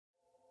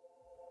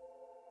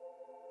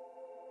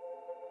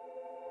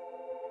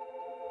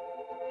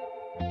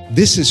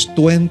This is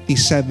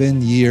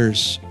 27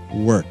 years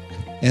work.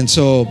 And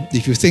so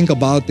if you think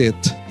about it,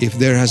 if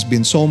there has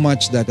been so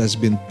much that has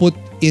been put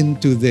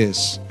into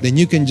this, then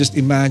you can just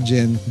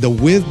imagine the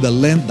width, the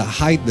length, the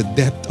height, the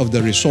depth of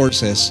the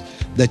resources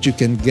that you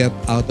can get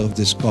out of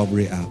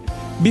Discovery app.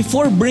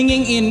 Before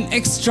bringing in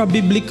extra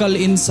biblical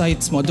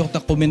insights mo, Dr.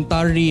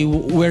 Commentary,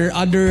 where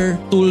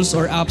other tools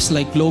or apps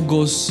like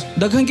Logos,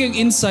 daghang kayong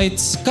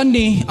insights,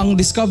 kani ang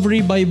Discovery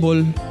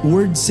Bible,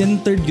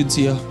 word-centered yun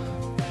siya.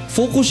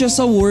 Focus siya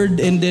sa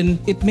word and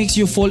then it makes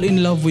you fall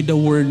in love with the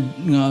word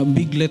nga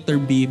big letter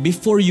B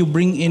before you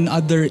bring in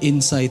other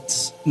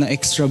insights na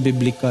extra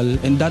biblical.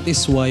 And that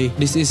is why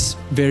this is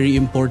very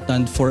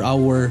important for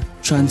our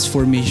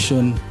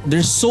transformation.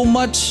 There's so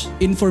much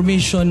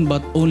information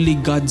but only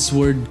God's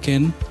word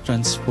can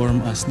transform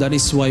us. That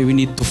is why we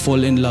need to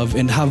fall in love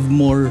and have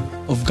more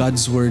of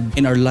God's word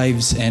in our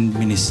lives and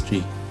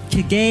ministry.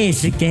 Today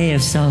is the day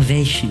of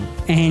salvation,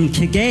 and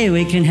today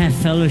we can have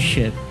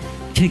fellowship.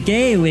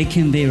 Today we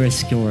can be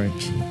restored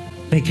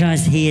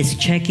because He is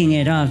checking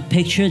it off.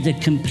 Picture the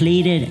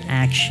completed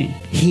action.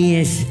 He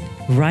is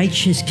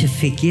righteous to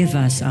forgive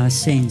us our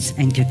sins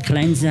and to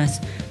cleanse us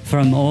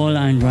from all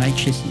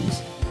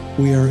unrighteousness.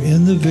 We are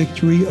in the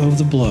victory of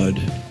the blood.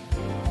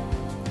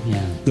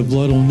 Yeah. The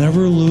blood will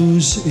never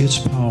lose its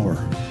power.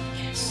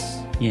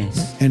 Yes.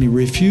 Yes. And He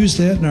refused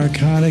that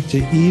narcotic to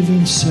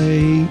even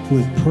say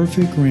with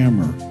perfect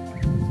grammar,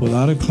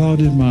 without a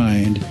clouded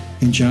mind,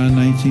 in John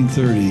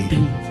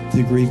 19:30,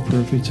 the Greek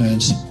perfect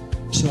tense.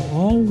 So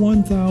all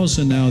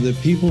 1,000 now that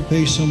people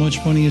pay so much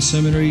money in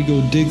seminary to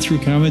go dig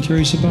through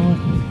commentaries about,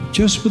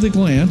 just with a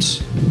glance,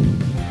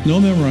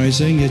 no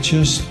memorizing, it's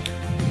just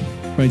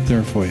right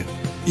there for you.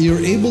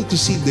 You're able to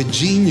see the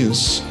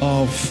genius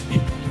of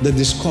the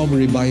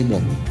Discovery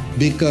Bible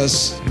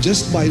because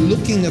just by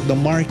looking at the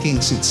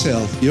markings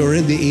itself, you're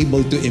already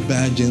able to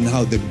imagine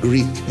how the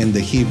Greek and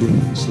the Hebrew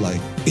is like.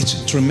 It's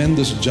a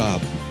tremendous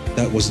job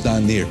that was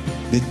done here.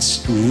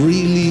 It's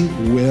really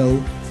well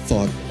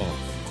thought of.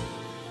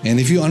 And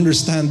if you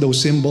understand those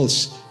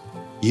symbols,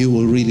 you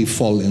will really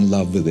fall in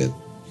love with it.